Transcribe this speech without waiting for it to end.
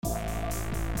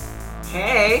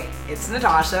Hey, it's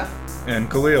Natasha. And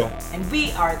Khalil. And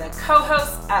we are the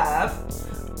co-hosts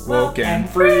of Woke and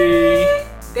Free.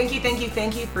 Thank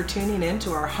you for tuning in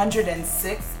to our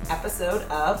 106th episode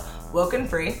of Woke and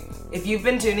Free. If you've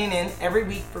been tuning in every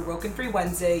week for Woke and Free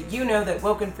Wednesday, you know that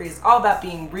Woke and Free is all about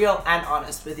being real and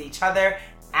honest with each other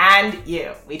and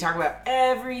you. We talk about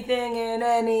everything and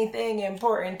anything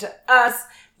important to us,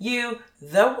 you,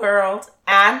 the world,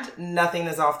 and nothing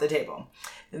is off the table.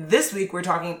 This week we're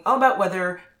talking all about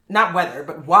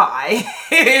but why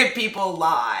people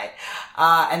lie.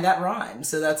 And that rhymes,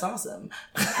 so that's awesome.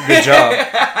 Good job.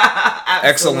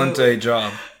 Excellent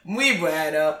job. Muy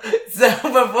bueno. So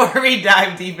before we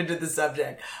dive deep into the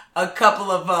subject, a couple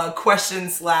of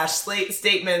questions /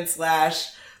 statements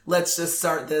 / let's just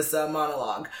start this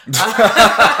monologue.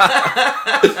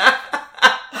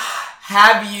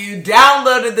 Have you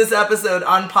downloaded this episode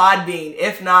on Podbean?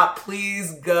 If not,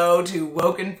 please go to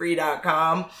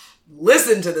wokenfree.com.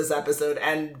 Listen to this episode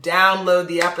and download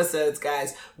the episodes,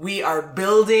 guys. We are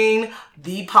building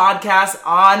the podcast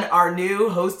on our new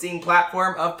hosting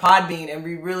platform of Podbean, and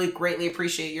we really greatly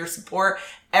appreciate your support.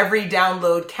 Every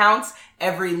download counts.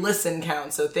 Every listen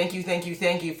counts. So thank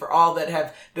you for all that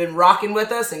have been rocking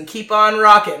with us, and keep on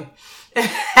rocking.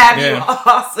 You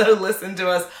also listen to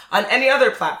us on any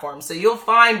other platform? So you'll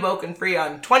find Woke and Free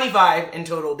on 25 in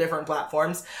total different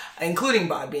platforms, including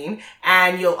Podbean.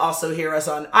 And you'll also hear us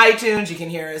on iTunes. You can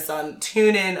hear us on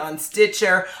TuneIn, on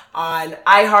Stitcher, on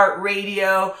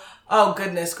iHeartRadio. Oh,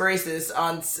 goodness gracious,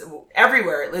 on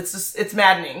everywhere. It's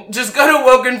maddening. Just go to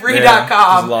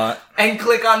wokenfree.com and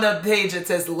click on the page that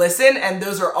says listen, and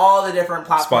those are all the different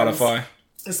platforms.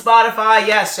 Spotify,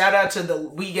 yes. Shout out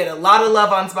to we get a lot of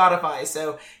love on Spotify.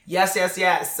 So yes.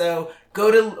 So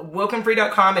go to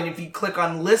wokenfree.com, and if you click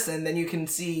on listen, then you can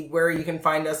see where you can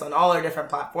find us on all our different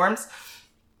platforms.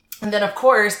 And then, of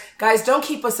course, guys, don't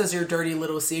keep us as your dirty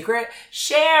little secret.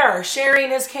 Share.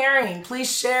 Sharing is caring.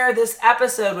 Please share this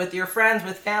episode with your friends,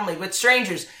 with family, with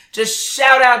strangers. Just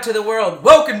shout out to the world,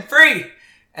 Woke and Free,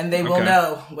 and they will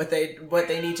know what they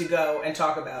need to go and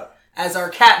talk about, as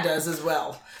our cat does as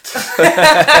well.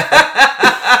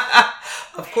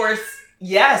 Of course,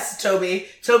 yes, Toby.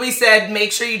 Toby said,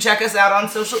 make sure you check us out on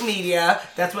social media.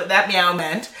 That's what that meow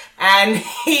meant. And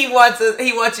he wants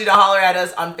you to holler at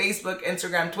us on Facebook,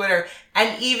 Instagram, Twitter,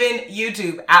 and even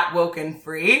YouTube at Woke and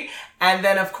Free. And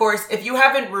then, of course, if you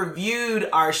haven't reviewed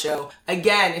our show,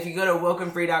 again, if you go to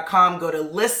wokenfree.com, go to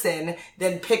listen,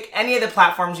 then pick any of the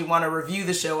platforms you want to review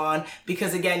the show on.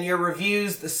 Because again, your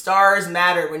reviews, the stars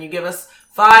matter. When you give us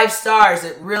 5 stars,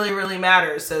 it really, really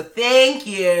matters. So thank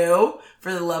you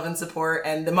for the love and support,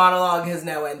 and the monologue has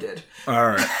now ended. All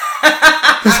right.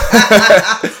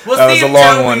 We'll see if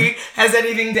Toby has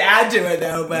anything to add to it,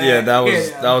 though. But yeah, that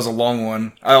was a long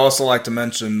one. I also like to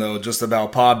mention, though, just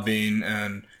about Podbean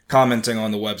and commenting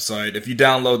on the website. If you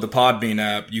download the Podbean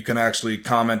app, you can actually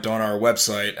comment on our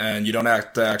website, and you don't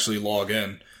have to actually log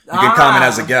in. You can comment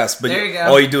as a guest, but there you go.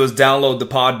 All you do is download the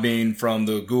Podbean from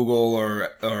the Google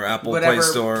or Apple Play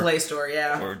Store. Play Store,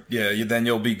 yeah. Then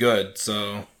you'll be good.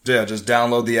 So, yeah, just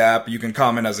download the app. You can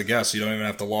comment as a guest. You don't even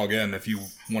have to log in if you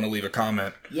want to leave a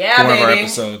comment. Yeah, for one baby. Of our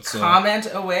episodes, so. Comment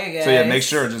away, guys. So, yeah, make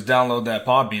sure just download that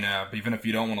Podbean app, even if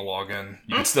you don't want to log in.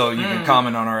 You can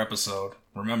comment on our episode.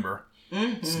 Remember,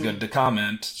 It's good to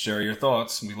comment, share your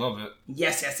thoughts. We love it.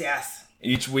 Yes.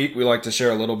 Each week, we like to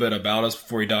share a little bit about us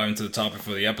before we dive into the topic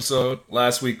for the episode.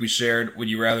 Last week, we shared,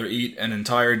 would you rather eat an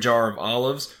entire jar of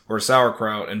olives or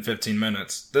sauerkraut in 15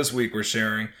 minutes? This week, we're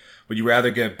sharing, would you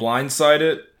rather get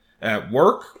blindsided at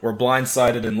work or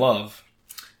blindsided in love?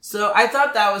 So I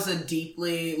thought that was a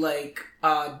deeply,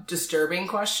 disturbing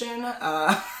question.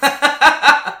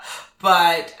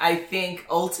 But I think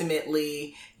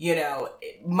ultimately,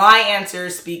 my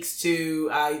answer speaks to,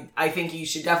 I think you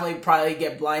should definitely probably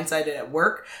get blindsided at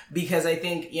work, because I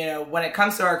think, when it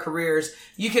comes to our careers,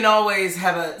 you can always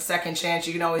have a second chance.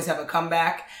 You can always have a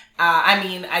comeback.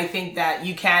 I think that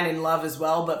you can in love as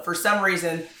well, but for some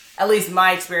reason, at least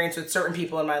my experience with certain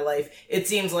people in my life, it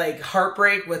seems like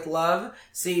heartbreak with love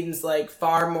seems like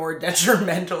far more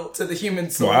detrimental to the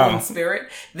human soul and spirit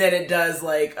than it does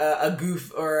like a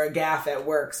goof or a gaffe at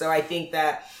work. So I think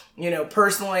that,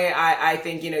 personally, I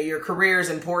think, your career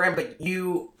is important, but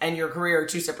you and your career are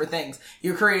two separate things.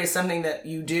 Your career is something that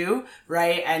you do,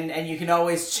 right? And you can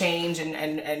always change and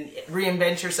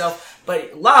reinvent yourself.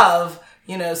 But love,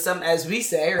 as we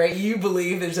say, right? You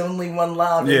believe there's only one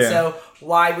love. Yeah. And so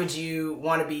why would you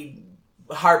want to be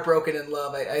heartbroken in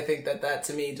love? I think that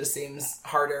to me just seems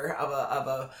harder of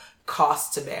a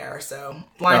cost to bear. So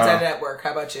blindsided at work.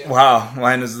 How about you? Wow.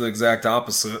 Mine is the exact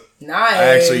opposite. Nice.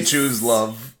 I actually choose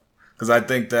love because I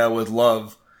think that with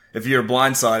love, if you're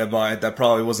blindsided by it, that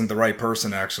probably wasn't the right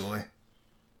person, actually.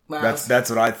 Wow. That's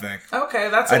what I think. Okay,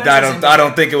 that's I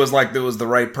don't think it was like it was the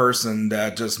right person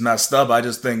that just messed up. I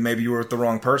just think maybe you were with the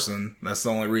wrong person. That's the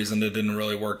only reason it didn't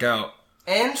really work out.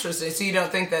 Interesting. So you don't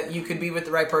think that you could be with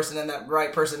the right person and that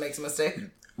right person makes a mistake?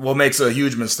 Well, makes a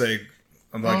huge mistake,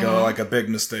 like a big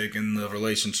mistake in the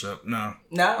relationship. No.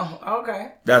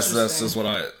 Okay. That's just what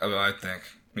I think.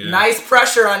 Yeah. Nice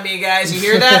pressure on me, guys. You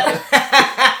hear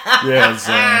that? Yeah,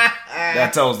 so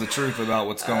that tells the truth about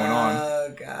what's going on.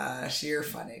 Oh gosh, you're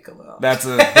funny, Khalil. That's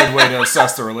a good way to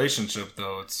assess the relationship,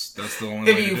 though. That's the only way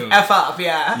to do it. If you F up,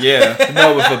 yeah. Yeah.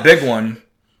 No, with a big one,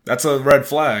 that's a red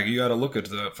flag. You got to look at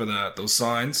that for that. Those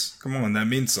signs. Come on, that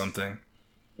means something.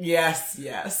 Yes.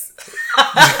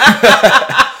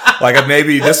 Like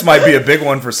maybe this might be a big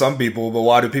one for some people, but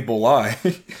why do people lie?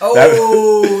 Nice.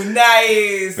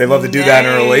 They love to do that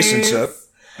in a relationship,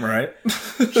 right?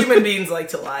 Human beings like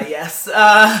to lie, yes.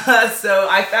 So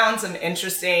I found some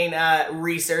interesting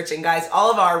research, and guys,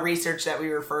 all of our research that we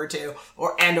refer to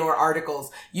or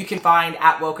articles, you can find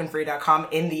at wokenfree.com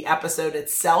in the episode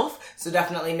itself. So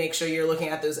definitely make sure you're looking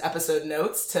at those episode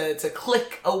notes to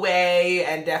click away,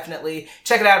 and definitely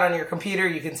check it out on your computer.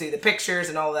 You can see the pictures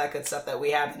and all that good stuff that we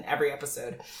have in every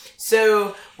episode.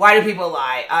 So why do people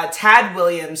lie? Tad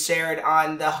Williams shared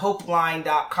on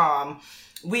thehopeline.com.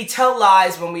 We tell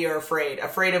lies when we are afraid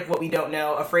of what we don't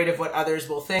know, afraid of what others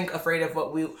will think, afraid of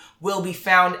what will be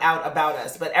found out about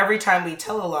us. But every time we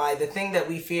tell a lie, the thing that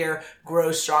we fear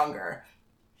grows stronger.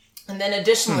 And then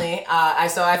additionally, I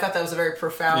thought that was a very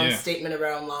profound statement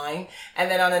around lying.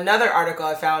 And then on another article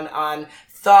I found on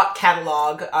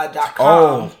thoughtcatalog.com.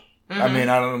 Oh, I mean,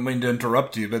 I don't mean to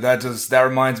interrupt you, but that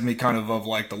reminds me kind of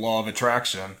like the law of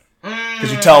attraction.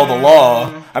 Because you tell the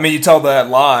law, you tell that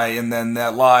lie, and then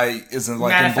that lie isn't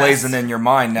like emblazoned in your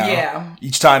mind now. Yeah.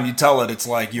 Each time you tell it, it's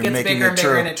like you're making bigger it and true.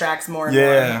 bigger and attracts more and more.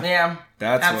 Yeah.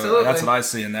 That's what I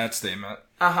see in that statement.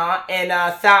 And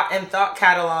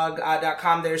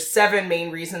thoughtcatalog.com, there's 7 main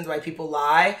reasons why people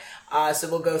lie. So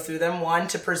we'll go through them. 1,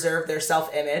 to preserve their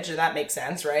self-image, and that makes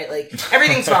sense, right? Like,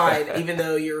 everything's fine, even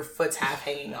though your foot's half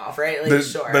hanging off, right? Like,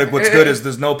 sure. But what's good is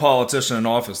there's no politician in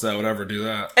office that would ever do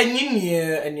that. And you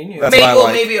knew. That's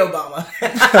maybe Obama.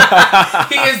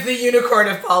 He is the unicorn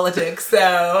of politics,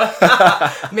 so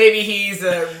maybe he's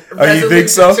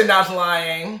resolute to not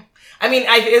lying. I mean,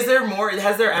 is there more?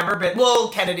 Has there ever been? Well,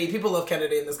 Kennedy. People love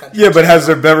Kennedy in this country. Yeah, but has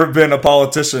there ever been a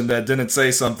politician that didn't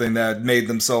say something that made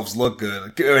themselves look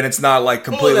good? And it's not like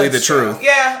completely the truth.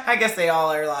 Yeah, I guess they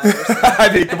all are liars. So.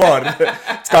 I mean, come on.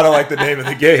 It's kind of like the name of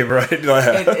the game, right? It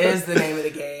is the name of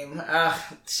the game.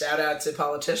 Shout out to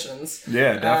politicians.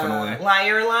 Yeah, definitely.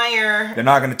 Liar. They're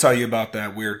not going to tell you about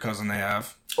that weird cousin they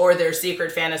have. Or their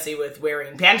secret fantasy with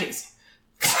wearing panties.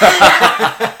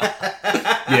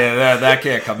 Yeah, that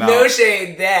can't come out. No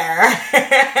shade there.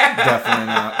 Definitely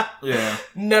not. Yeah.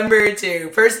 Number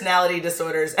 2, personality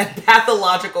disorders and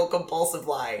pathological compulsive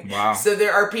lying. Wow. So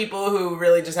there are people who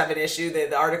really just have an issue.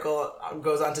 The article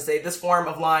goes on to say this form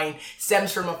of lying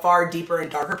stems from a far deeper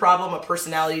and darker problem, a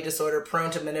personality disorder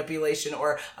prone to manipulation,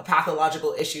 or a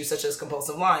pathological issue such as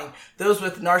compulsive lying. Those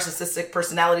with narcissistic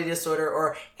personality disorder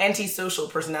or antisocial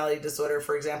personality disorder,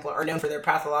 for example, are known for their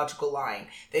pathological lying.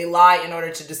 They lie in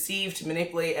order to deceive, to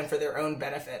manipulate, and for their own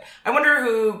benefit. I wonder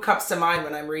who comes to mind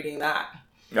when I'm reading that.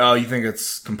 Oh, you think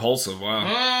it's compulsive?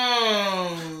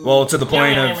 Wow. Well, to the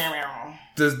point of...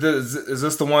 Is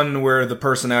this the one where the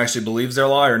person actually believes their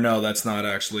lie, or no, that's not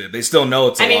actually it? They still know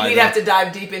it's a lie. We'd have to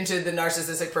dive deep into the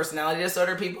narcissistic personality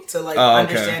disorder people to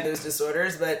understand those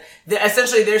disorders. But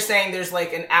essentially they're saying there's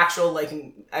like an actual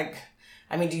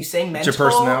do you say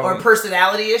mental or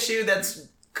personality issue that's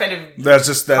kind of that's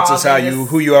just how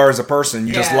who you are as a person.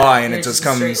 You just lie, and it just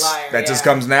comes just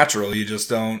comes natural. You just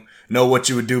don't know what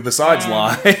you would do besides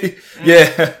lie.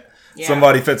 Yeah.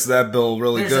 Somebody fits that bill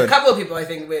really good. There's a couple of people I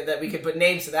think that we could put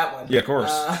names to that one. Yeah, of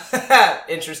course.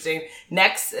 Interesting.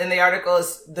 Next in the article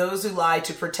is those who lie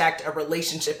to protect a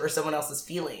relationship or someone else's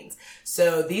feelings.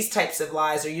 So these types of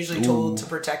lies are usually told to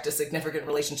protect a significant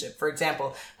relationship. For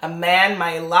example, a man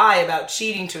might lie about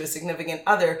cheating to a significant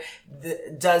other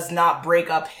does not break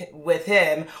up with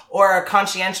him, or a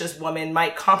conscientious woman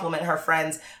might compliment her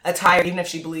friend's attire even if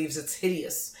she believes it's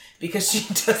hideous because she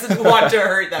doesn't want to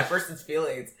hurt that person's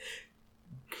feelings.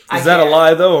 Is that a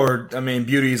lie, though? Or,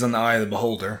 beauty is in the eye of the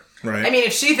beholder, right?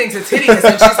 If she thinks it's hideous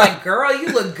and she's like, girl,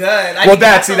 you look good.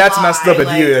 That's messed up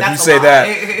of you. If you say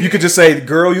that, you could just say,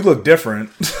 girl, you look different.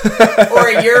 Or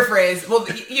in your phrase, well,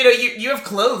 you have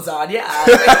clothes on, yeah.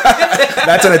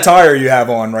 That's an attire you have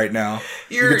on right now.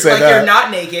 You're you're not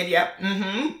naked, yep.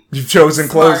 Mm-hmm. You've chosen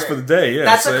clothes for the day, yeah.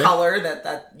 That's a color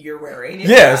that you're wearing.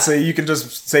 Yeah, so you can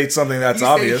just say something that's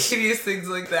obvious. Say hideous things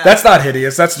like that. That's not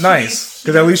hideous, that's nice.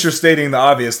 Because at least you're stating the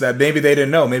obvious, that maybe they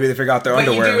didn't know, maybe they forgot their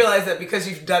underwear. But you do realize that because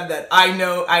you've done that, I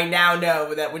now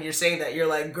know that when you're saying that, you're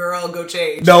like, girl, go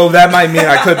change. No, that might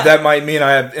mean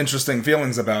I have interesting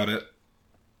feelings about it.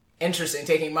 Interesting,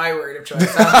 taking my word of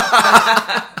choice.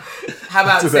 How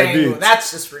about saying, well,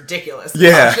 that's just ridiculous.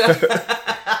 Yeah.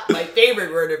 My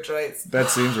favorite word of choice. That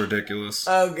seems ridiculous.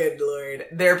 Oh, good Lord.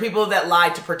 There are people that lie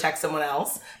to protect someone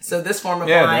else. So this form of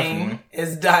lying definitely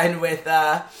is done with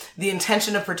the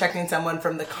intention of protecting someone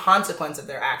from the consequence of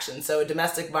their actions. So a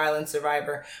domestic violence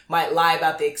survivor might lie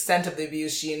about the extent of the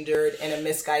abuse she endured in a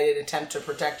misguided attempt to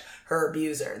protect her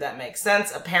abuser. That makes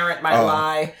sense. A parent might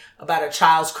lie about a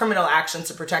child's criminal actions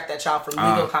to protect that child from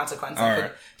legal consequences that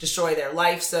could destroy their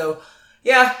life. So,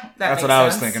 yeah, that's what I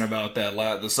was thinking about.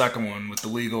 The second one with the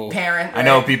legal parent. Right? I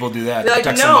know people do that. Like,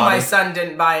 no, somebody. My son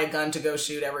didn't buy a gun to go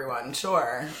shoot everyone.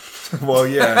 Sure. Well,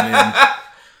 yeah,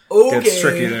 I mean, okay. Gets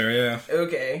tricky there. Yeah.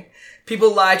 Okay.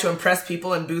 People lie to impress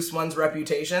people and boost one's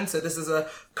reputation. So this is a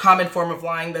common form of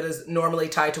lying that is normally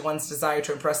tied to one's desire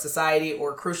to impress society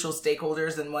or crucial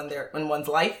stakeholders in one's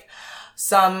life.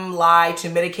 Some lie to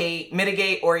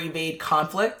mitigate or evade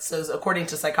conflict. So according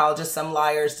to psychologists, some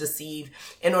liars deceive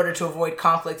in order to avoid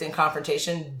conflict and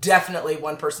confrontation. Definitely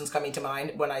one person's coming to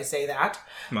mind when I say that.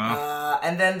 Wow.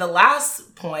 And then the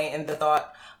last point in the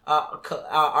thought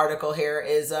article here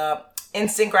is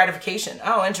instant gratification.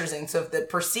 Oh, interesting. So if the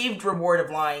perceived reward of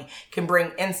lying can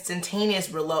bring instantaneous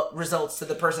results to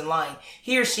the person lying,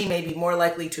 he or she may be more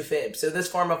likely to fib. So this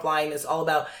form of lying is all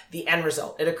about the end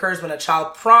result. It occurs when a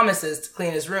child promises to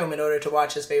clean his room in order to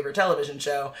watch his favorite television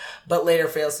show, but later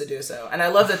fails to do so. And I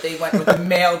love that they went with the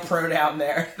male pronoun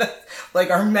there. Like,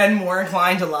 are men more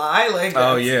inclined to lie? Like,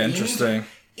 oh yeah, interesting.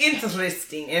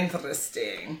 Interesting.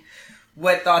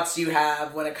 What thoughts do you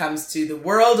have when it comes to the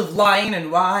world of lying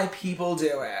and why people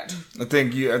do it? I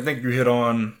think you hit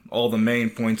on all the main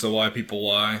points of why people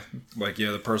lie. Like,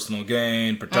 the personal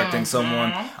gain, protecting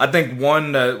someone. I think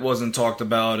one that wasn't talked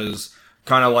about is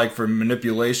kind of like for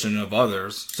manipulation of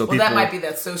others. So that might be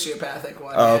that sociopathic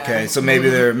one. Oh, okay, so maybe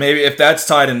if that's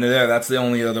tied into there, that's the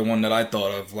only other one that I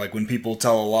thought of. Like when people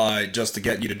tell a lie just to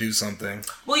get you to do something.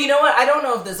 Well, you know what? I don't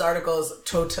know if this article is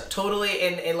totally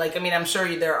in like. I mean, I'm sure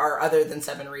there are other than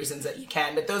 7 reasons that you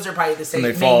can, but those are probably the same.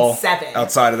 And they fall 7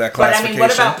 outside of that classification. But I mean,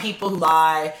 what about people who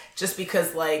lie just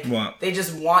because what? They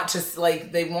just want to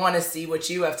they want to see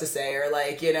what you have to say, or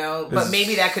but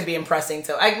maybe that could be impressing.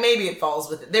 So maybe it falls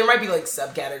with it. There might be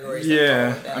subcategories.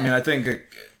 Yeah, I mean, I think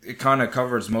it kind of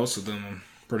covers most of them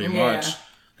pretty much.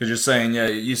 Because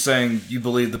you're saying you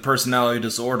believe the personality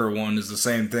disorder one is the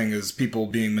same thing as people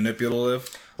being manipulative.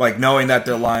 Like knowing that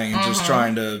they're lying and just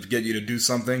trying to get you to do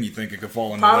something, you think it could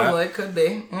fall into that? Probably, it could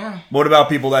be, yeah. What about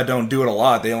people that don't do it a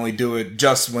lot? They only do it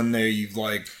just when they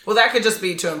Well, that could just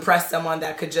be to impress someone.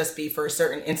 That could just be for a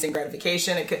certain instant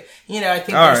gratification. It could, I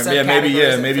think there's some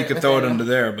maybe you could throw it under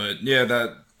there. But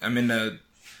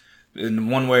in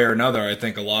one way or another, I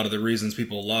think a lot of the reasons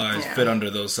people lie fit under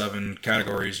those 7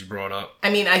 categories you brought up. I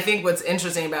mean, I think what's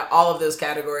interesting about all of those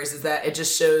categories is that it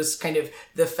just shows kind of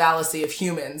the fallacy of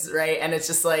humans, right? And it's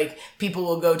just like people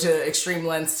will go to extreme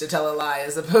lengths to tell a lie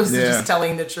as opposed to just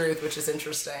telling the truth, which is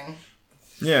interesting.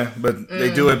 Yeah, but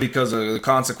they do it because of the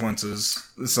consequences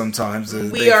sometimes.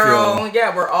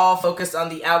 We're all focused on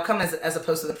the outcome as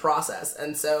opposed to the process.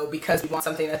 And so because we want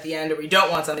something at the end or we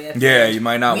don't want something at the end. You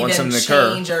might not want something to occur.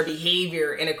 We change our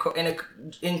behavior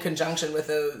in conjunction with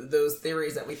those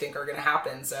theories that we think are going to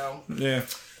happen. So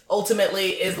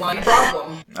ultimately, is lying a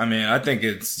problem? I mean, I think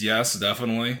it's yes,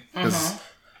 definitely. Because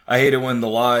I hate it when the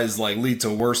lies lead to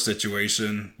a worse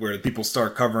situation where people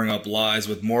start covering up lies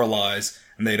with more lies.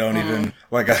 And they don't even,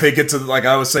 they get to, like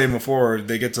I was saying before,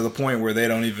 they get to the point where they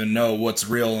don't even know what's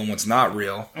real and what's not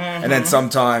real. And then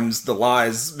sometimes the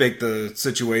lies make the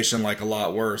situation a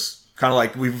lot worse. Kind of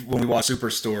like when we watch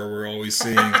Superstore, we're always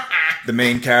seeing the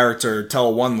main character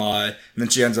tell one lie, and then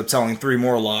she ends up telling 3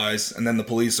 more lies, and then the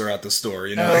police are at the store.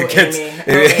 It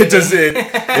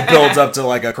builds up to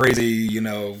a crazy,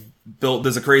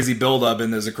 there's a crazy build up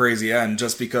and there's a crazy end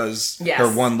just because her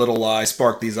one little lie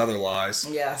sparked these other lies.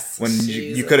 Yes. When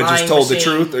you could have just told the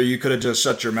truth, or you could have just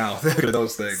shut your mouth.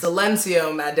 Those things.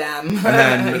 Silencio, madame. And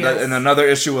then and another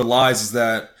issue with lies is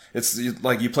that it's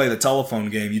like you play the telephone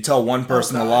game. You tell one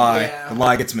person a lie, the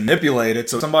lie gets manipulated,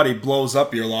 so somebody blows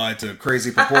up your lie to a crazy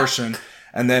proportion.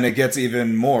 And then it gets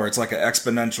even more. It's like an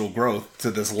exponential growth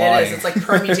to this lying. It is. It's like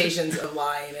permutations of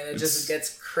lying, and it just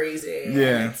gets crazy.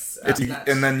 Yeah.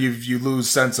 And then you lose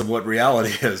sense of what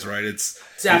reality is, right?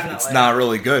 Definitely. It's not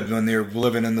really good when you're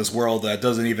living in this world that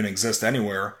doesn't even exist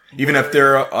anywhere. Even if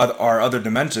there are other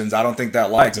dimensions, I don't think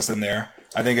that lie exists in there.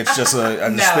 I think it's just I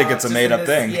just think it's a made up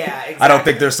thing. Yeah, exactly. I don't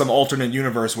think there's some alternate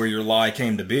universe where your lie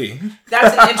came to be.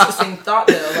 That's an interesting thought,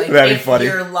 though. Like, That'd be if funny.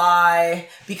 your lie,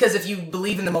 because if you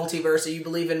believe in the multiverse or you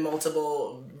believe in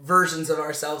multiple versions of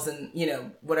ourselves and,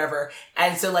 whatever.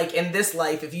 And so, like, in this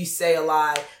life, if you say a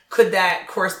lie, could that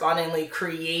correspondingly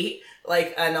create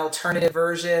like an alternative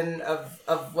version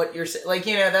of what you're saying? Like,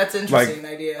 that's an interesting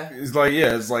idea. It's like,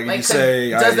 if you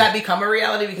say... Does that become a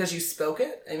reality because you spoke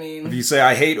it? I mean... If you say,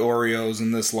 I hate Oreos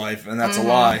in this life, and that's a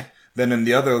lie, then in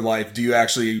the other life, do you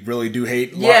actually really do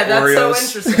hate Oreos? Yeah, that's so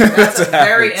interesting. That's a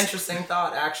very interesting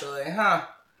thought, actually. Huh.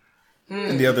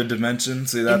 In the other dimension?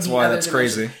 See, that's why that's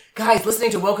crazy. Guys,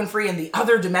 listening to Woken Free in the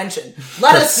other dimension,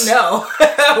 let us know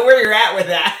where you're at with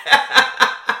that.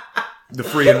 The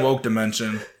free and woke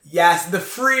dimension. Yes, the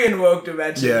free and woke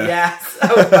dimension. Yeah. Yes.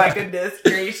 Oh my goodness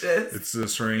gracious. It's a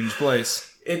strange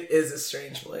place. It is a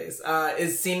strange place.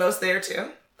 Is Simos there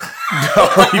too? No,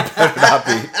 he better not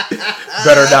be.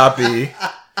 Better not be.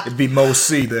 It'd be Mo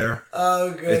C there.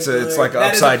 Oh, good. It's like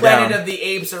that upside is a Planet down. of the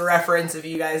Apes reference. If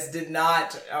you guys did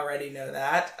not already know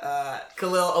that,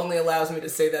 Khalil only allows me to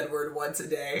say that word once a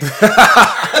day.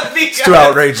 It's too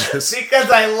outrageous.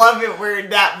 Because I love it.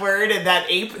 That word and that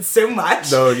ape so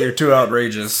much. No, you're too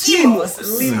outrageous. Simos,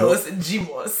 Limos, and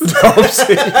Gimos.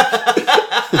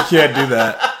 You can't do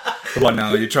that. Come on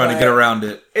now, you're trying to get around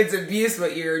it. It's abuse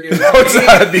what you're doing. No, it's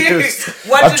not abuse.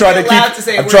 I'm trying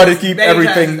to keep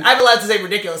everything. Times. I'm allowed to say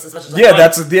ridiculous as much as I want.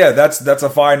 That's a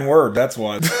fine word. That's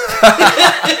what.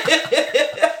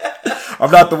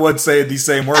 I'm not the one saying these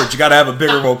same words. You got to have a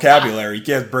bigger vocabulary. You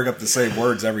can't bring up the same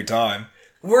words every time.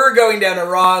 We're going down a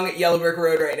wrong yellow brick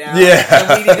road right now. Yeah.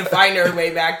 And we need to find our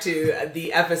way back to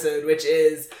the episode, which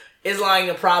is lying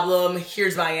a problem?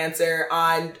 Here's my answer.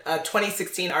 On a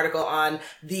 2016 article on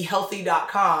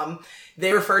thehealthy.com,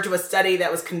 they refer to a study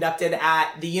that was conducted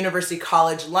at the University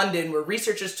College London, where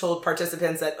researchers told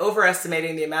participants that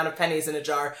overestimating the amount of pennies in a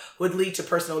jar would lead to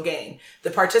personal gain.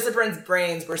 The participants'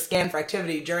 brains were scanned for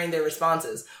activity during their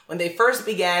responses. When they first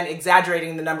began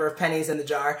exaggerating the number of pennies in the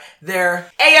jar, their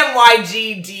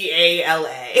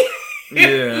AMYGDALA.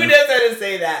 Yeah. Who knows how to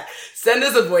say that? Send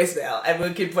us a voicemail and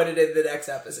we can put it in the next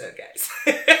episode, guys.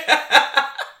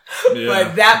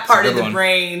 But that part of the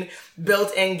brain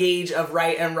built in gauge of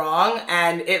right and wrong,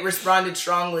 and it responded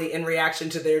strongly in reaction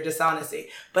to their dishonesty.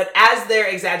 But as their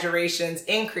exaggerations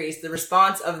increased, the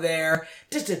response of their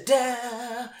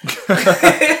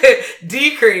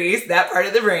decreased, that part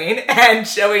of the brain, and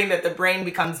showing that the brain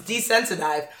becomes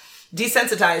desensitized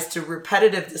to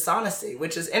repetitive dishonesty,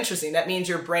 which is interesting. That means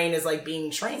your brain is like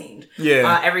being trained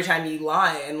every time you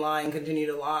lie and continue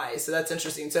to lie. So that's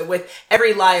interesting. So with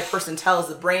every lie a person tells,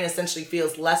 the brain essentially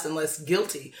feels less and less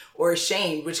guilty or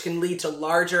ashamed, which can lead to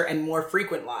larger and more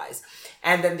frequent lies.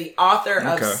 And then the author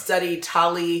of study,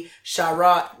 Tali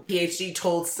Sharat, PhD,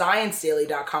 told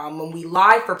ScienceDaily.com, when we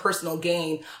lie for personal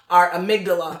gain, our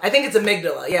amygdala, I think it's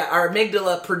amygdala, our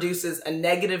amygdala produces a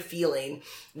negative feeling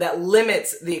that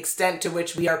limits the extent to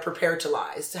which we are prepared to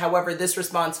lie. However, this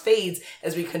response fades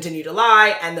as we continue to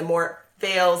lie, and the more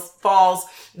falls,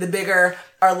 the bigger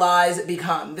our lies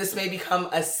become. This may become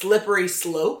a slippery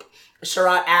slope,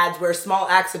 Sharat adds, where small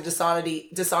acts of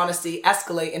dishonesty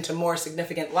escalate into more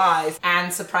significant lies.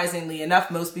 And surprisingly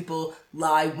enough, most people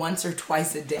lie once or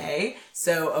twice a day.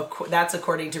 So that's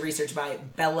according to research by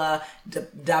Bella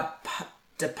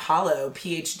DePaulo,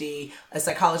 PhD, a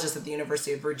psychologist at the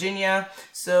University of Virginia.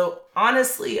 So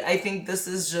honestly, I think this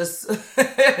is just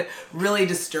really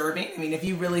disturbing. I mean, if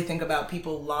you really think about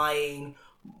people lying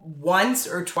once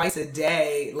or twice a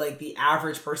day, like the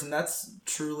average person, that's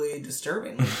truly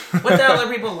disturbing. Like, what the hell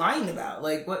are people lying about?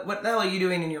 Like, what the hell are you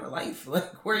doing in your life?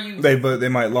 Like, where are you? They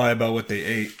might lie about what they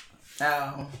ate.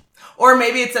 Oh. Or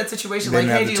maybe it's that situation like,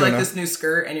 hey, do you like this new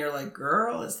skirt? And you're like,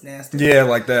 girl, it's nasty. Yeah,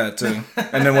 like that too.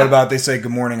 And then what about they say,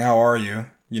 good morning, how are you?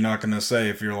 You're not going to say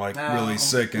if you're like really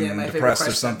sick and depressed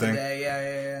or something.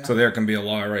 Yeah. So there can be a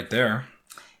lie right there.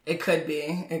 It could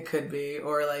be.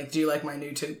 Or like, do you like my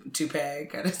new toupee?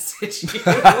 Kind of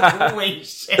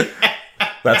situation.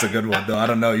 That's a good one though. I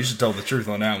don't know. You should tell the truth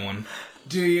on that one.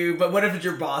 Do you? But what if it's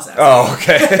your boss? Oh,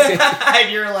 okay.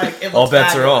 And you're like, it looks all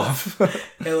bets fabulous. are off.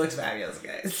 It looks fabulous,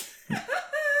 guys.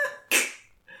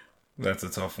 That's a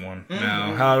tough one. Mm-hmm.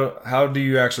 Now, how do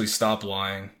you actually stop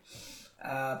lying?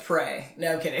 Pray.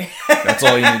 No, I'm kidding. That's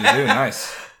all you need to do.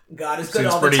 Nice. God is good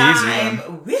Seems all pretty the easy, time.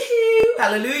 then. Woohoo!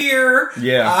 Hallelujah.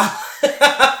 Yeah.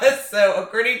 So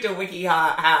according to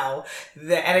WikiHow,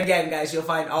 and again, guys, you'll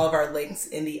find all of our links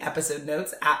in the episode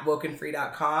notes at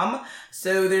wokenfree.com.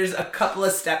 So there's a couple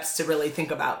of steps to really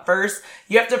think about. First,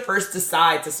 you have to first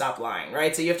decide to stop lying,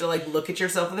 right? So you have to like look at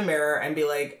yourself in the mirror and be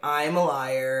like, I'm a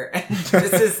liar and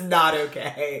this is not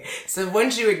okay. So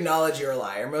once you acknowledge you're a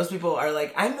liar, most people are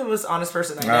like, I'm the most honest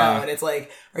person I know. And it's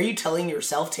like, are you telling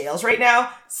yourself tales right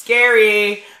now?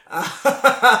 Scary.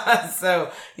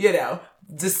 So,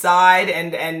 decide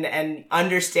and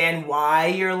understand why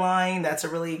you're lying. That's a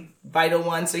really vital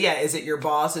one. So yeah, is it your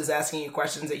boss who's asking you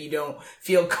questions that you don't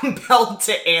feel compelled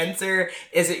to answer?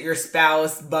 Is it your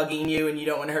spouse bugging you and you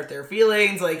don't want to hurt their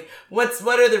feelings? Like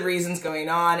what are the reasons going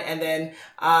on? And then,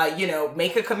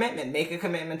 make a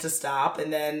commitment to stop.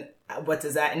 And then what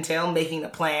does that entail? Making a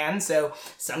plan. So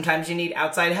sometimes you need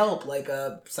outside help, like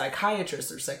a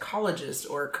psychiatrist or psychologist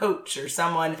or a coach or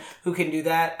someone who can do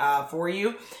that for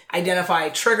you. Identify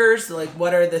triggers. Like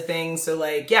what are the things? So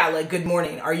like good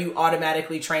morning. Are you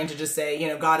automatically trained to just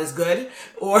say, God is good?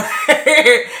 Or, and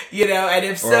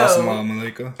if so. Or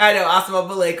Assalamu alaikum. I know, Assalamu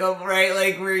alaikum, right?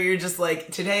 Like where you're just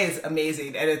like, today is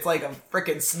amazing. And it's like a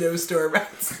freaking snowstorm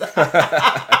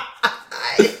outside.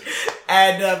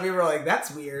 And we were like,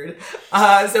 that's weird.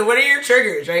 So what are your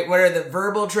triggers, right? What are the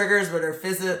verbal triggers? What are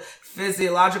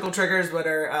physiological triggers? What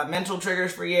are mental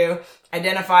triggers for you?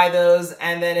 Identify those.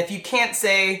 And then if you can't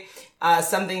say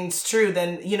something's true,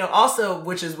 then, also,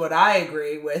 which is what I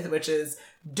agree with, which is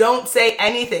don't say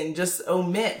anything. Just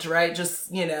omit, right?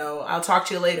 Just, I'll talk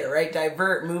to you later, right?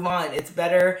 Divert, move on. It's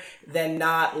better than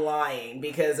not lying,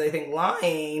 because I think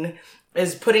lying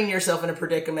is putting yourself in a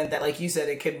predicament that, like you said,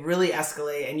 it could really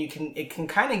escalate and it can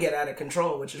kind of get out of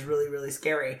control, which is really, really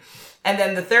scary. And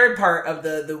then the third part of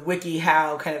the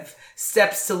WikiHow kind of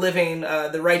steps to living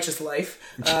the righteous life,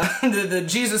 the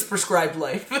Jesus prescribed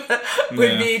life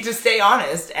would be to stay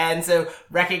honest. And so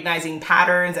recognizing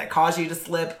patterns that cause you to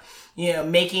slip,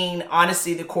 making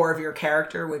honesty the core of your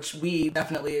character, which we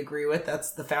definitely agree with.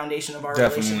 That's the foundation of our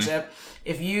relationship.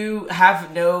 If you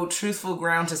have no truthful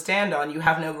ground to stand on, you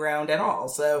have no ground at all.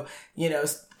 So,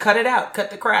 cut it out, cut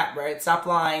the crap, right? Stop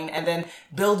lying, and then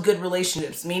build good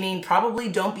relationships, meaning probably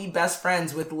don't be best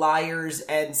friends with liars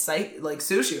and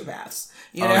sociopaths.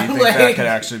 You think that could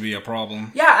actually be a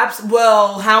problem? Yeah,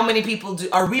 well, how many people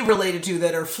are we related to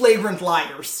that are flagrant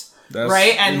liars?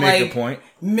 Right? And you make a point.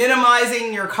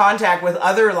 Minimizing your contact with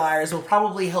other liars will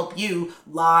probably help you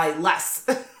lie less.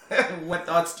 What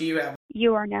thoughts do you have?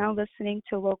 You are now listening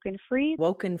to Woken Free.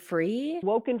 Woken Free.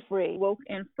 Woken Free.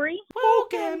 Woken Free.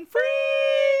 Woken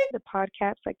Free. The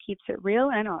podcast that keeps it real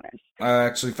and honest. I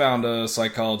actually found a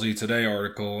Psychology Today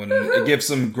article, and it gives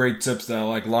some great tips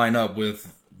that line up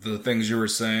with the things you were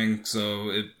saying. So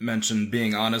it mentioned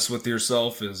being honest with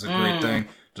yourself is a great thing.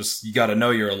 Just, you gotta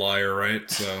know you're a liar, right?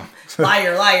 So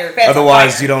liar.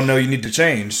 Otherwise, you don't know you need to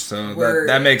change. So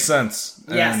that makes sense.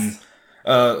 Yes.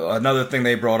 And another thing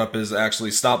they brought up is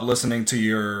actually stop listening to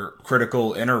your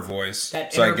critical inner voice.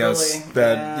 I guess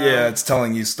it's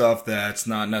telling you stuff that's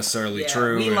not necessarily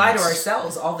true. We lie to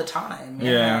ourselves all the time.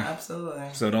 Yeah,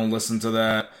 absolutely. So don't listen to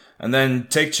that. And then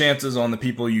take chances on the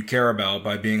people you care about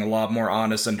by being a lot more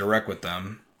honest and direct with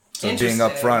them. So being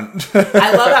upfront.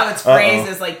 I love how it's phrased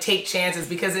as take chances,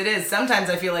 because it is. Sometimes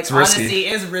I feel like honesty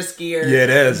is riskier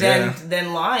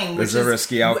than lying. It's a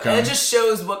risky outcome. It just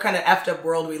shows what kind of effed up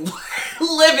world we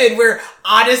live in, where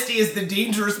honesty is the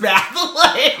dangerous path.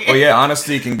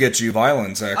 Honesty can get you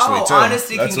violence, actually, too.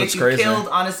 Honesty can get you killed.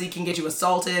 Honesty can get you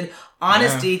assaulted.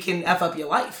 Honesty can F up your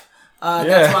life.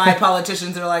 That's why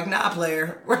politicians are like, nah,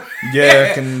 player.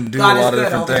 It can do a lot of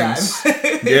different things.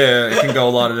 It can go a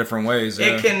lot of different ways.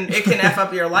 Yeah. It can F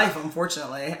up your life,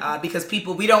 unfortunately, because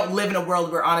we don't live in a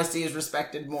world where honesty is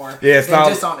respected more than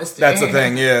dishonesty. That's the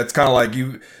thing. Yeah, it's kind of like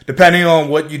depending on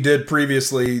what you did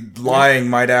previously, lying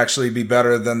might actually be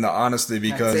better than the honesty,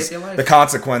 because the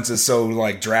consequence is so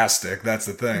drastic. That's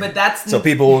the thing. So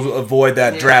people will avoid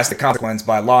that drastic consequence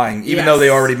by lying, even though they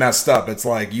already messed up. It's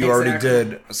like you already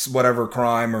did whatever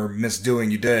crime or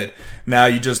misdoing you did. Now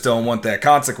you just don't want that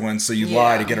consequence, so you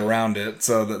lie to get around it.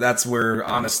 So that's where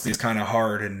honesty is kind of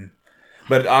hard.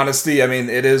 But honesty, I mean,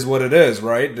 it is what it is,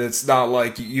 right? It's not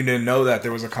like you didn't know that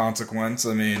there was a consequence.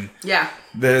 I mean,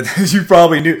 you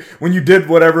probably knew when you did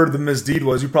whatever the misdeed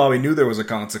was. You probably knew there was a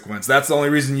consequence. That's the only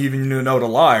reason you even know to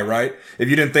lie, right? If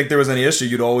you didn't think there was any issue,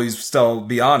 you'd always still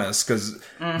be honest, because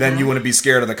then you wouldn't be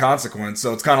scared of the consequence.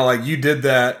 So it's kind of like you did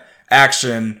that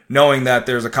action knowing that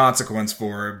there's a consequence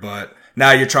for it, but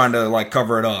now you're trying to like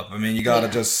cover it up. I mean, you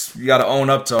gotta own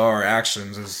up to our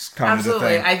actions is kind of the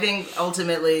thing. I think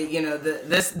ultimately,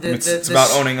 It's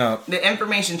about owning up. The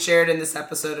information shared in this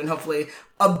episode, and hopefully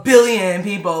a billion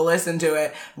people listen to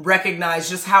it, recognize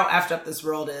just how effed up this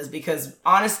world is, because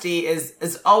honesty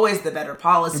is always the better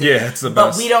policy. Yeah, it's the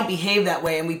best. But we don't behave that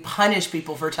way, and we punish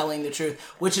people for telling the truth,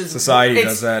 which is... Society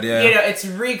does that, yeah. It's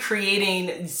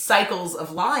recreating cycles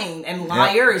of lying and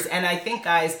liars, and I think,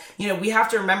 guys, we have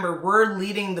to remember we're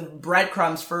leading the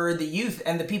breadcrumbs for the youth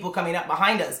and the people coming up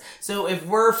behind us. So if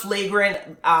we're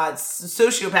flagrant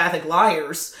sociopathic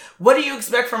liars, what do you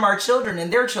expect from our children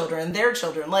and their children and their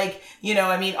children?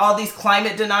 All these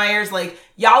climate deniers,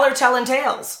 y'all are telling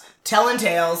tales.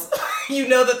 You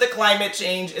know that the climate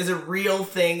change is a real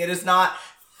thing. It is not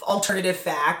alternative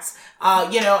facts.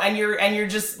 And you're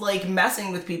just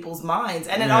messing with people's minds,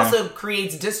 and it also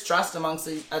creates distrust amongst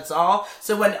us all.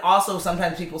 So when also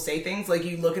sometimes people say things,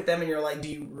 you look at them and you're like, do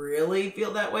you really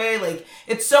feel that way?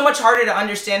 It's so much harder to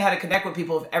understand how to connect with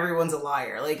people if everyone's a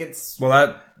liar. It's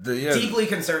deeply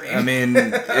concerning. I mean,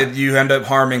 you end up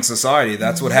harming society.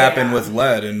 That's what happened with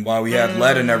lead, and why we had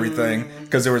lead and everything,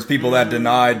 because there was people that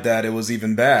denied that it was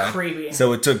even bad. Creepy.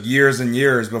 So it took years and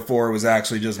years before it was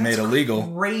actually just made illegal.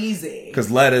 Crazy. Because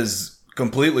lead is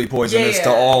completely poisonous to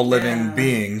all living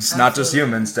beings, not just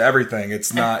humans, to everything.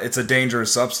 It's a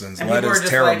dangerous substance. And lead is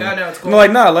terrible. Oh, no, it's cool.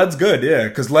 Lead's good,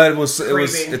 because lead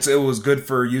it was good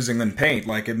for using in paint.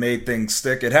 It made things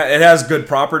stick. It has good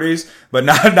properties, but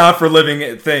not for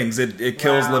living things. It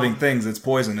kills living things. It's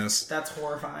poisonous. That's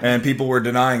horrifying. And people were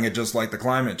denying it, just like the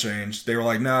climate change. They were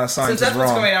like, nah, science is wrong. So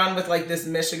that's what's going on with this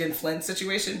Michigan Flint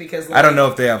situation, because I don't know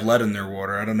if they have lead in their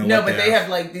water. I don't know. No, but they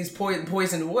have these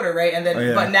poisoned water, right? And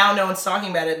then but now no one's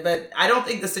talking about it. But I don't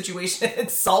think the situation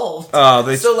is solved. Oh,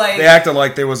 they acted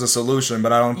like there was a solution,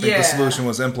 but I don't think the solution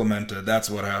was implemented. That's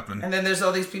what happened. And then there's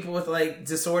all these people with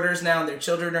disorders now, and their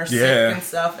children are sick and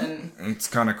stuff, and it's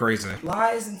kind of crazy.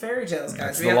 Lies and fairy tales,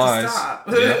 guys. It's we have lies. to stop.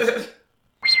 Yep.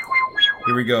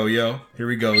 Here we go, yo.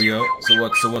 So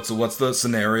what's the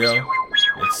scenario?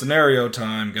 It's scenario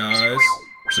time, guys.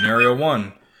 Scenario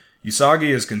 1. Usagi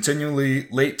is continually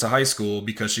late to high school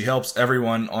because she helps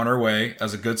everyone on her way,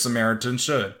 as a good Samaritan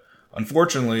should.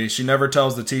 Unfortunately, she never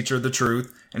tells the teacher the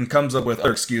truth and comes up with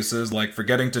other excuses like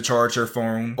forgetting to charge her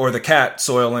phone or the cat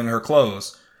soiling her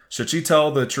clothes. Should she tell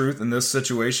the truth in this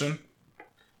situation?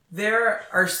 There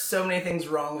are so many things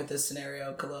wrong with this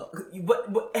scenario, Khalil.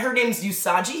 What her name's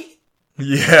Usagi?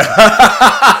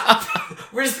 Yeah.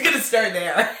 We're just going to start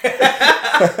there.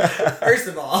 First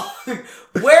of all,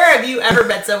 where have you ever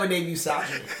met someone named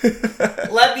Usagi?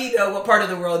 Let me know what part of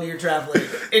the world you're traveling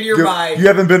in your mind. You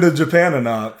haven't been to Japan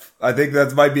enough. I think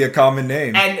that might be a common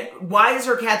name. And why is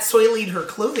her cat soiling her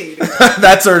clothing?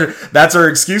 That's her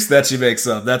excuse that she makes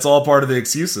up. That's all part of the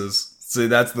excuses. See,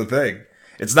 that's the thing.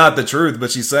 It's not the truth, but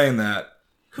she's saying that.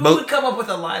 Who would come up with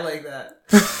a lie like that?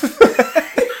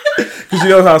 Because you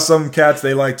know how some cats,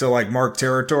 they like to mark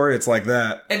territory? It's like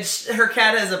that. And her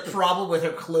cat has a problem with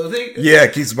her clothing? Yeah,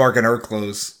 it keeps marking her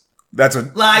clothes. That's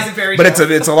what lies and fairy But tales.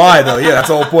 it's a lie, though. Yeah, that's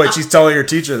the whole point. She's telling her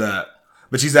teacher that.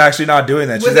 But she's actually not doing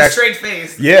that. With a straight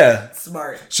face. Yeah.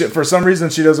 Smart. For some reason,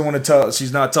 she doesn't want to tell.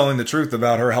 She's not telling the truth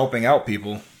about her helping out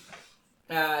people.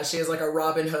 She has a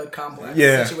Robin Hood complex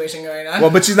situation going on.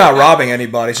 Well, but she's not robbing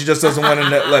anybody. She just doesn't want to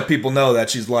let people know that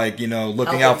she's looking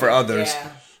out for others.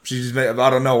 Yeah. I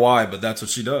don't know why, but that's what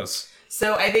she does.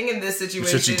 So I think in this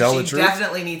situation, she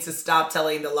definitely needs to stop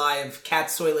telling the lie of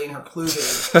cat soiling her clothing.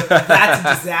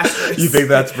 That's disastrous. You think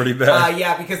that's pretty bad?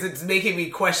 Yeah, because it's making me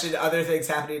question other things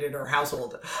happening in her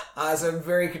household. So I'm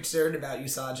very concerned about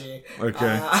Usagi.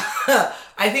 Okay.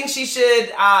 I think she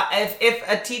should, if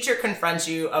a teacher confronts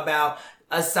you about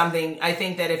something, I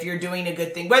think that if you're doing a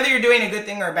good thing, whether you're doing a good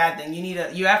thing or a bad thing,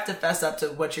 you have to fess up to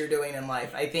what you're doing in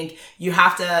life. I think you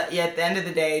have to, at the end of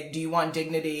the day, do you want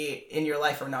dignity in your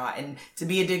life or not? And to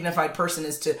be a dignified person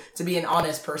is to be an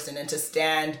honest person and to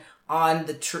stand on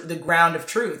the ground of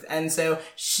truth. And so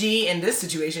she, in this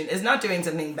situation, is not doing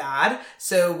something bad.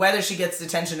 So whether she gets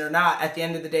detention or not, at the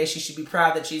end of the day, she should be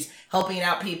proud that she's helping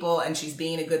out people and she's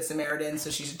being a good Samaritan. So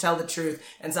she should tell the truth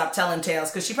and stop telling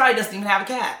tales, because she probably doesn't even have a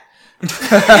cat. So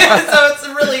it's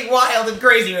really wild and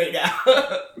crazy right now.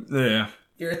 Yeah.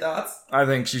 Your thoughts? I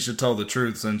think she should tell the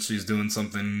truth since she's doing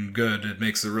something good. It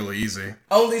makes it really easy.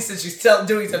 Only since she's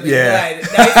doing something good.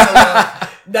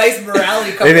 Nice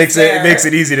morality. It makes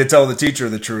it easy to tell the teacher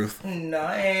the truth.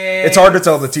 Nice. It's hard to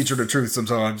tell the teacher the truth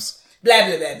sometimes. Blah,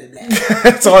 blah, blah, blah,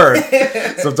 blah. It's hard.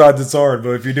 Sometimes it's hard,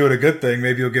 but if you're doing a good thing,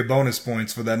 maybe you'll get bonus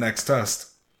points for that next test.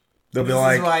 They'll be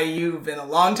like, this is why you've been a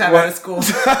long time out of school.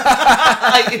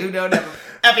 You don't have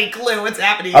effing clue what's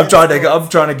happening. I'm trying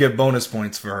to get bonus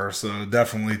points for her, so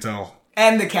definitely tell.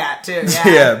 And the cat too. Yeah,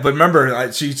 Yeah, but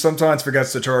remember, she sometimes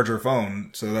forgets to charge her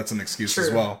phone, so that's an excuse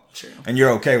as well. True. And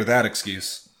you're okay with that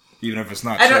excuse, even if it's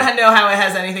not. I don't know how it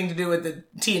has anything to do with the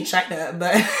tea in China,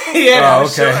 but okay.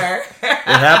 Sure. It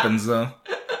happens though.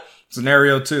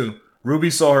 Scenario 2. Ruby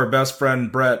saw her best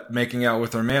friend Brett making out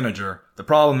with her manager. The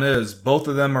problem is, both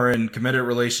of them are in committed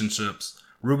relationships.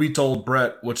 Ruby told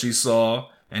Brett what she saw,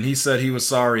 and he said he was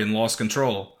sorry and lost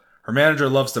control. Her manager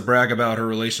loves to brag about her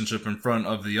relationship in front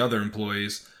of the other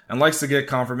employees, and likes to get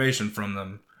confirmation from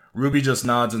them. Ruby just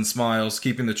nods and smiles,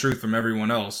 keeping the truth from everyone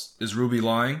else. Is Ruby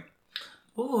lying?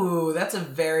 Ooh, that's a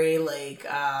very,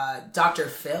 Dr.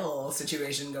 Phil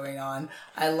situation going on.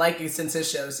 I like it since his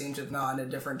show seems to have gone a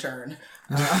different turn.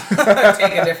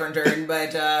 Take a different turn,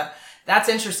 but that's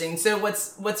interesting. So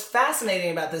what's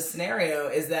fascinating about this scenario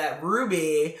is that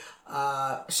Ruby,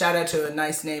 shout out to a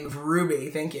nice name of Ruby,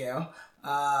 thank you.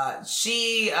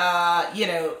 She,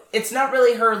 it's not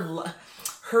really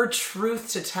her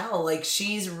truth to tell. Like,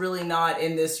 she's really not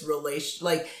in this relation.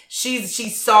 Like, she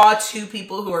saw two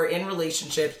people who are in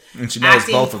relationships and she knows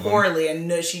acting both of poorly,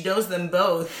 and she knows them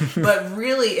both. But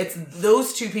really, it's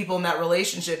those two people in that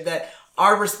relationship that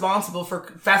are responsible for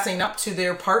fessing up to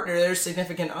their partner, their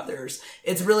significant others.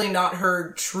 It's really not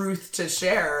her truth to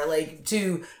share, like,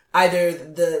 to either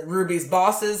the Ruby's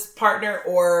boss's partner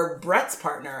or Brett's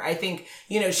partner. I think,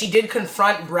 she did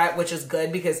confront Brett, which is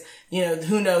good because,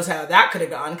 who knows how that could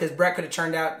have gone, because Brett could have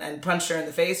turned out and punched her in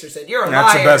the face or said, "You're a liar."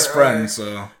 That's a best friend,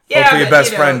 so hopefully your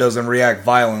best friend doesn't react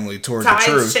violently towards the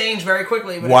truth. Times change very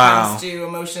quickly when it comes to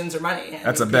emotions or money.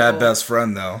 That's a bad best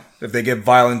friend, though. If they get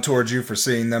violent towards you for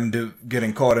seeing them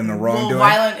getting caught in the wrongdoing,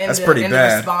 that's pretty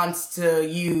bad. In response to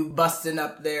you busting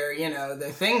up their,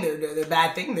 the thing they're doing, the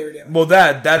bad thing they're doing. Well,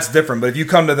 that's different. But if you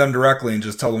come to them directly and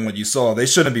just tell them what you saw, they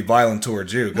shouldn't be violent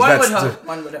towards you. One would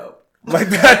hope.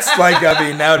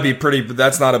 That would be pretty, but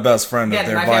that's not a best friend if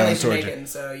they're violent towards you.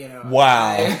 So,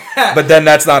 Wow. But then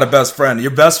that's not a best friend. Your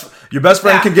best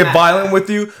friend can get violent with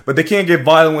you, but they can't get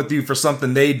violent with you for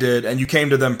something they did and you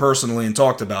came to them personally and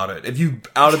talked about it. If you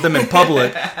outed them in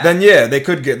public, then yeah, they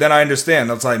could then I understand.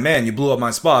 It's like, man, you blew up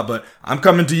my spot, but I'm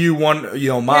coming to you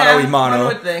mano a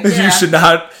mano. You should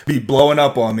not be blowing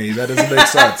up on me. That doesn't make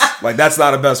sense. Like, that's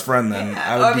not a best friend then.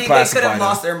 I would be classified. They could have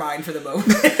lost their mind for the moment.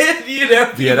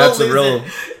 Yeah, that's a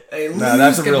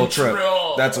real trip.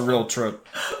 That's a real trip.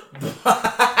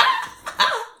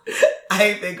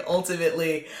 I think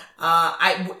ultimately,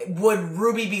 would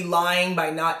Ruby be lying by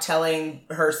not telling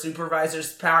her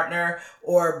supervisor's partner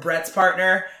or Brett's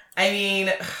partner? I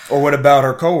mean, or what about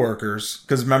her coworkers?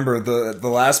 Because remember the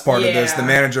last part of this, the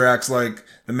manager acts like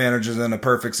the manager's in a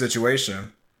perfect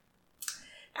situation.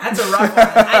 That's a rough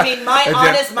one. I mean, my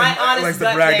honest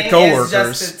gut thing is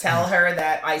just to tell her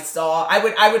that I saw. I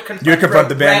would confront. You confront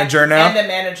the manager now, and the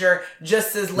manager,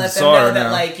 just to let them know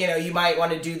that you might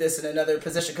want to do this in another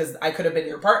position, because I could have been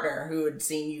your partner who had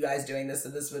seen you guys doing this,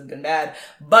 and this would have been bad.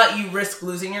 But you risk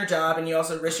losing your job, and you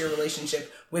also risk your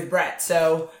relationship with Brett.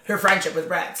 So her friendship with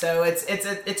Brett. So it's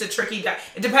a tricky.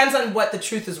 It depends on what the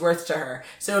truth is worth to her.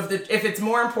 So if it's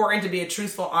more important to be a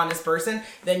truthful, honest person,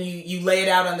 then you lay it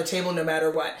out on the table no matter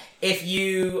what. If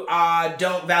you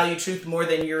don't value truth more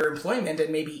than your employment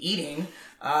and maybe eating,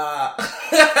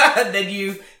 then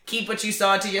you keep what you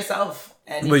saw to yourself.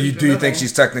 And do you think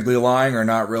she's technically lying or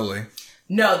not really?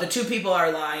 No, the two people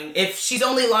are lying. If she's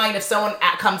only lying if someone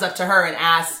comes up to her and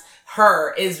asks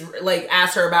her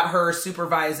about her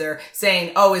supervisor,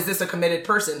 saying, "Oh, is this a committed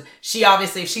person?" She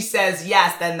obviously, if she says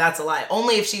yes, then that's a lie.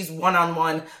 Only if she's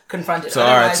one-on-one confronted. So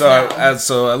alright,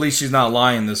 so at least she's not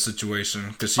lying in this situation,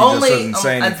 because she just doesn't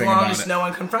say anything about it. As long as no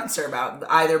one confronts her about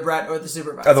either Brett or the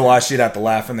supervisor. Otherwise, she'd have to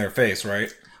laugh in their face,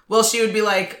 right? Well, she would be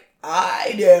like,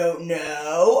 "I don't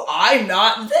know. I'm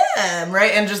not them,"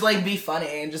 right? And just be funny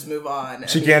and just move on.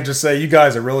 She can't just say, "You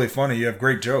guys are really funny. You have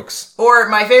great jokes." Or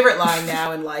my favorite line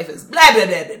now in life is blah, blah,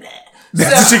 blah, blah, blah.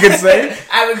 That's what she can say?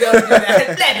 I would go do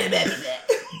that. Blah,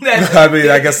 blah, blah, blah. I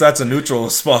mean, I guess that's a neutral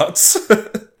response.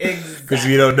 Exactly. Because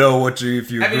you don't know if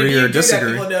you agree or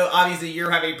disagree. People know, obviously,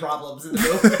 you're having problems in the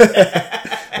movie.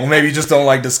 Well, maybe you just don't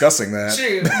like discussing that.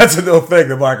 True. That's a little thing.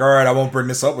 They're like, all right, I won't bring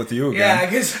this up with you again. Yeah,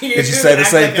 because you say the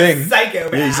same thing.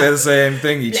 Psychopath. Yeah, you say the same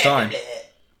thing each time.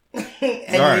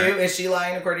 And is she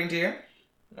lying according to you?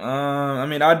 I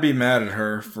mean, I'd be mad at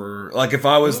her for, if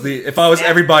I was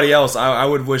everybody else, I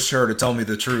would wish her to tell me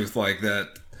the truth, that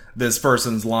this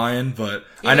person's lying, but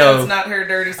I know it's not her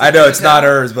dirty secret. I know it's not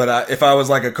hers, but if I was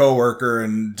a coworker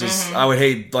and just, I would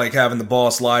hate having the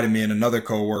boss lie to me and another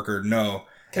coworker know.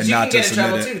 Because you can get in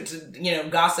trouble too,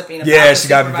 gossiping about she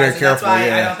got to be very careful. That's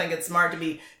why I don't think it's smart to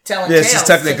be telling Yeah, tales. she's to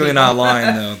technically people. not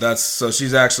lying though.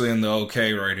 She's actually in the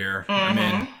okay right here. I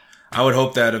mean, I would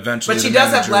hope that eventually. But she the does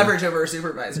have manager- leverage over her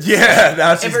supervisor. Yeah,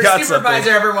 now If she's her got supervisor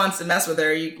something. ever wants to mess with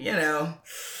her, you know.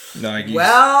 No,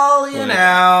 Well, you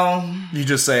know, you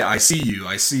just say, "I see you,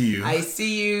 I see you." I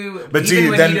see you, But even see,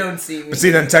 when then, you don't see me. But see,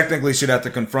 then technically she'd have to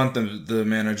confront the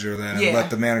manager then and Yeah. let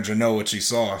the manager know what she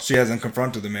saw. She hasn't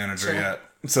confronted the manager Sure. yet,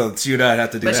 so she would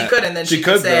have to do But that. she could, and then she could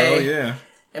could say- though, yeah.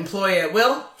 Employee at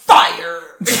will, fire.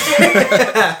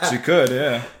 She could,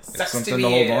 yeah. It's Sucks something be to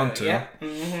hold you. on to. Yeah.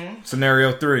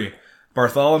 Scenario 3.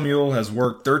 Bartholomew has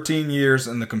worked 13 years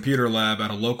in the computer lab at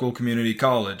a local community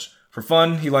college. For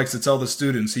fun, he likes to tell the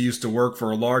students he used to work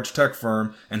for a large tech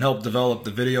firm and help develop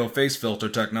the video face filter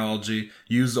technology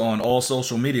used on all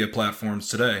social media platforms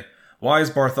today. Why is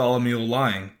Bartholomew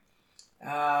lying?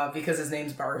 Because his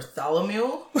name's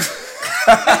Bartholomew.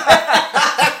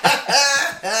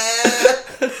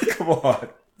 Come on.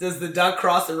 Does the duck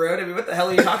cross the road? I mean, what the hell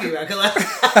are you talking about?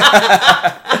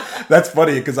 That's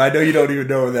funny because I know you don't even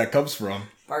know where that comes from.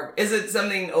 Is it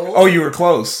something old? Oh, you were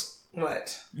close.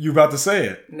 What? You were about to say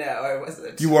it. No, I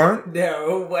wasn't. You weren't?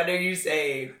 No, what are you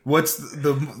saying? What's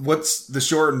the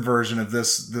shortened version of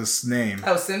this name?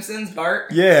 Oh, Simpsons,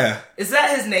 Bart? Yeah. Is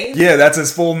that his name? Yeah, that's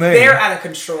his full name. They're out of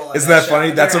control. on Isn't that show.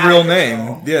 funny? That's They're a out real of name.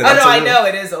 control. Yeah, Oh, that's no, a I real- know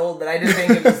it is old, but I didn't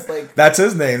think it was like... That's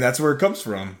his name. That's where it comes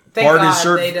from. Thank Bart God is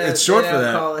short. they don't, It's short they for don't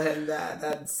that. call him that.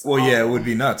 That's Well, yeah, it awful. would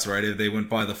be nuts, right? If they went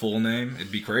by the full name,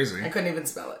 it'd be crazy. I couldn't even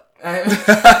spell it.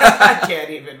 I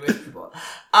can't even with people.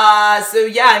 So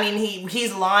yeah, I mean,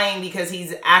 he's lying because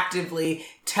he's actively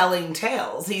telling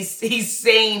tales. He's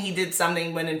saying he did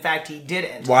something when in fact he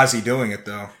didn't. Why is he doing it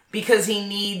though? Because he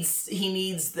needs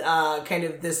kind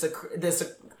of this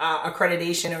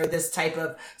accreditation or this type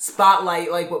of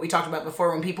spotlight, like what we talked about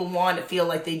before, when people want to feel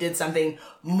like they did something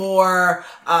more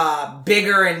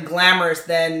bigger and glamorous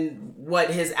than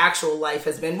what his actual life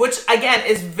has been, which again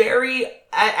is very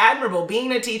admirable.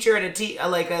 Being a teacher at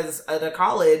at a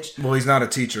college. Well, he's not a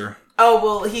teacher. Oh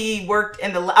well, he worked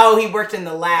in the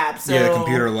lab. So Yeah, the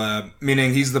computer lab.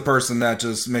 Meaning he's the person that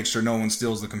just makes sure no one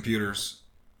steals the computers.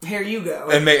 Here you go.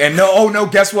 And no,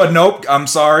 guess what? Nope. I'm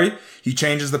sorry. He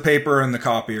changes the paper and the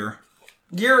copier.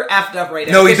 You're effed up right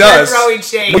now. No, he 'cause you're does. throwing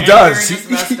shade He and does. you're just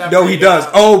messed up No, right he does.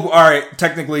 now. Oh, all right.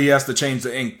 Technically, he has to change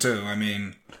the ink too. I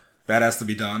mean, that has to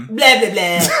be done. Blah blah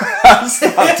blah.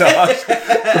 Stop, Josh.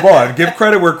 Come on, give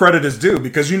credit where credit is due.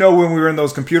 Because when we were in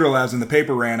those computer labs and the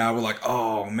paper ran out, we're like,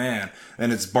 oh man.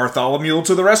 And it's Bartholomew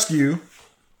to the rescue.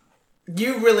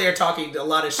 You really are talking a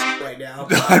lot of shit right now.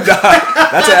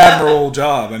 That's an admirable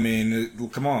job. I mean,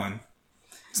 come on.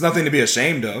 It's nothing to be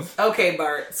ashamed of. Okay,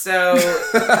 Bart. So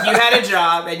you had a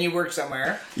job and you worked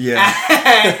somewhere. Yeah.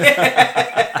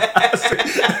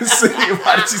 See,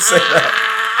 why did you say that?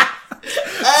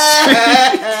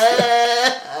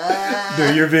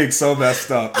 Dude, you're being so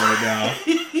messed up right now.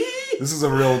 This is a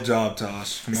real job,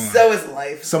 Tosh. Come on. So is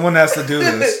life. Someone has to do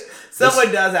this.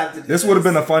 Someone does have to do This would have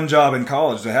been a fun job in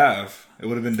college to have. It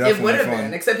would have been It definitely would have fun.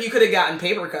 been, except you could have gotten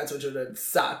paper cuts, which would have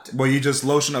sucked. Well, you just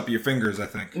lotion up your fingers, I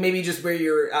think. Maybe just wear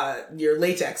your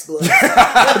latex gloves.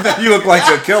 You look like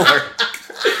a killer.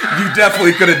 You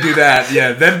definitely couldn't do that.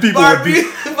 Yeah, then people would be.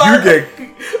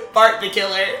 Bart the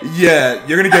killer. Yeah,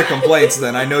 you're gonna get complaints.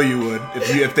 Then I know you would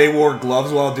if they wore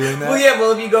gloves while doing that. Well, yeah.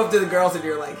 Well, if you go up to the girls and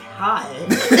you're like, "Hi," you're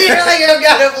like, "Oh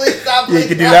God, please stop." Yeah, you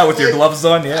can do that with your gloves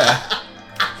on. Yeah.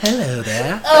 Hello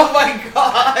there. Oh my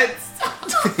God.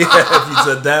 Yeah, if you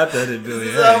said that, that'd be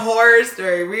It's a horror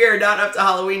story. We are not up to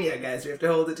Halloween yet, guys. We have to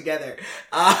hold it together.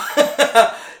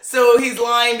 So he's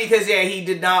lying because, yeah, he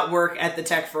did not work at the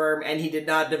tech firm and he did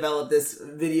not develop this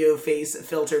video face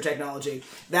filter technology.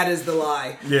 That is the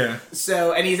lie. Yeah.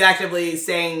 So, and he's actively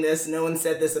saying this. No one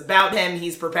said this about him.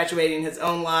 He's perpetuating his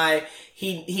own lie.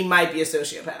 He might be a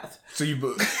sociopath. So you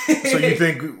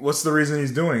think what's the reason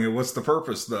he's doing it? What's the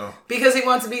purpose though? Because he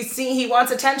wants to be seen. He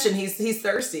wants attention. He's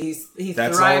thirsty. He's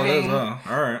That's thriving. all it is.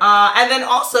 Oh, all right. And then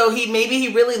also maybe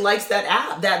he really likes that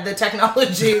app, that the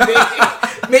technology.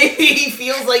 Maybe he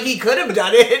feels like he could have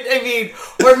done it. I mean,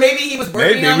 or maybe he was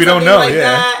working on we don't something know. like Yeah,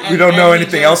 that. we don't know and he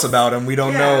anything just- else about him. We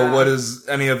don't know Yeah. what is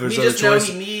any of his We other just know choices.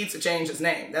 he needs to change his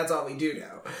name. That's all we do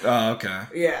know. Oh, okay.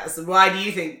 Yeah. So why do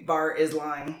you think Bart is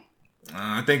lying?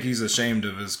 I think he's ashamed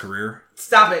of his career.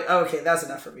 Stop it. Okay, that's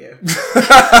enough from you. You're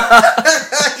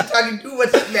talking too much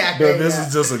smack. No, right this now.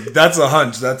 is just that's a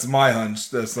hunch. That's my hunch.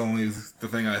 That's only the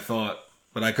thing I thought,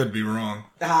 but I could be wrong.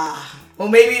 Well,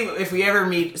 maybe if we ever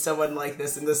meet someone like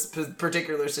this in this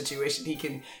particular situation, he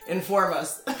can inform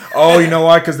us. Oh, you know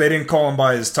why? Because they didn't call him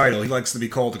by his title. He likes to be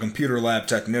called a computer lab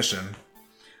technician.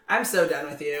 I'm so done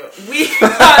with you. We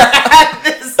are at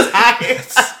this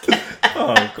time.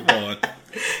 Oh, come on.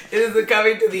 It is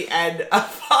coming to the end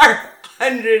of our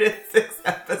 106th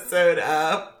episode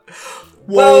of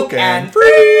Woke and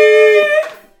Free!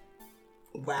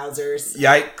 Wowzers.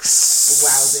 Yikes.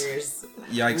 Wowzers.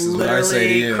 Yikes is what I say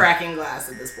to Literally you. cracking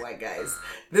glass at this point, guys.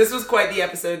 This was quite the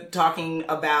episode talking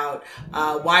about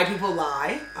why people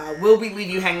lie. Will we leave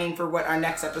you hanging for what our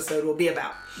next episode will be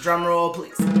about? Drum roll,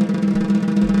 please.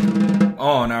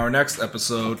 On our next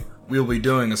episode, we'll be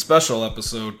doing a special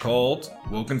episode called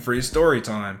Woke and Free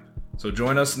Storytime. So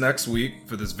join us next week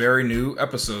for this very new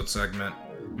episode segment.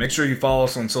 Make sure you follow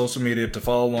us on social media to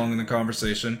follow along in the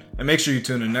conversation, and make sure you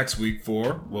tune in next week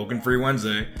for Woke and Free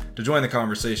Wednesday to join the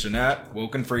conversation at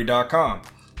wokenfree.com.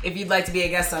 If you'd like to be a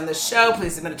guest on the show,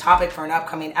 please submit a topic for an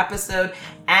upcoming episode,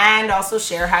 and also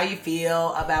share how you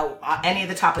feel about any of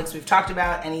the topics we've talked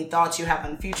about, any thoughts you have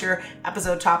on future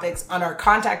episode topics on our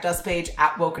Contact Us page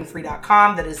at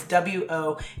wokenfree.com. That is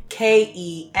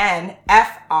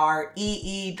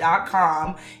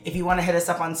WOKENFREE.com. If you want to hit us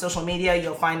up on social media,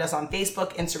 you'll find us on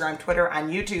Facebook, Instagram, Twitter, and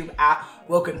YouTube at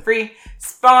Woke and Free.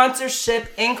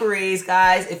 Sponsorship inquiries,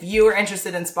 guys. If you are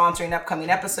interested in sponsoring an upcoming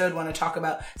episode, want to talk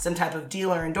about some type of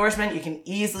deal or endorsement, you can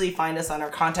easily find us on our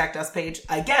Contact Us page,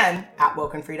 again, at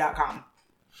wokenfree.com.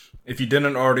 If you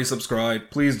didn't already subscribe,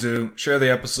 please do, share the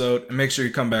episode, and make sure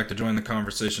you come back to join the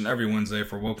conversation every Wednesday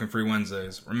for Woke and Free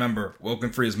Wednesdays. Remember, Woke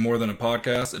and Free is more than a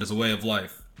podcast, it is a way of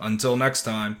life. Until next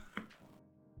time.